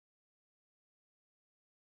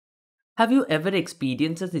Have you ever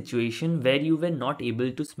experienced a situation where you were not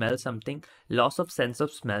able to smell something, loss of sense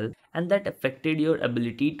of smell, and that affected your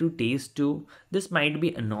ability to taste too? This might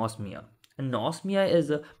be anosmia. Anosmia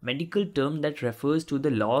is a medical term that refers to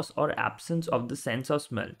the loss or absence of the sense of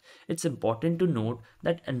smell. It's important to note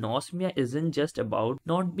that anosmia isn't just about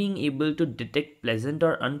not being able to detect pleasant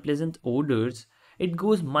or unpleasant odors, it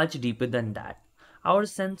goes much deeper than that. Our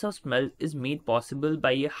sense of smell is made possible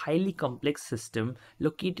by a highly complex system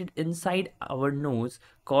located inside our nose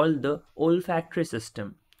called the olfactory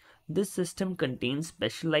system. This system contains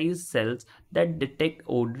specialized cells that detect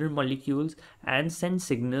odor molecules and send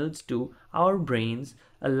signals to our brains,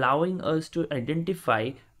 allowing us to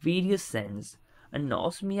identify various scents.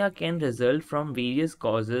 Anosmia can result from various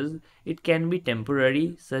causes. It can be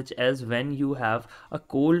temporary, such as when you have a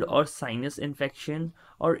cold or sinus infection,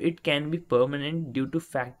 or it can be permanent due to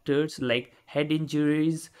factors like head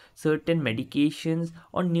injuries, certain medications,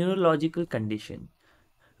 or neurological condition.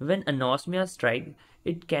 When anosmia strikes,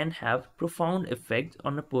 it can have profound effects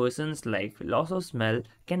on a person's life. Loss of smell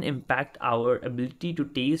can impact our ability to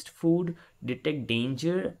taste food, detect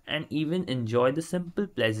danger, and even enjoy the simple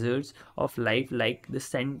pleasures of life like the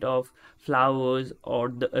scent of flowers or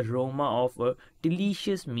the aroma of a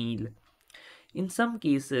delicious meal. In some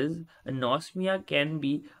cases, anosmia can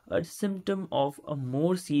be a symptom of a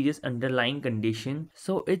more serious underlying condition,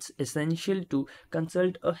 so it's essential to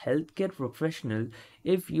consult a healthcare professional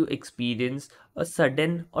if you experience a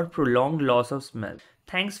sudden or prolonged loss of smell.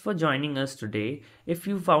 Thanks for joining us today. If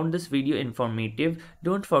you found this video informative,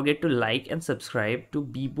 don't forget to like and subscribe to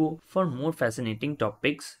Bibo for more fascinating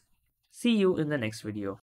topics. See you in the next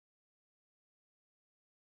video.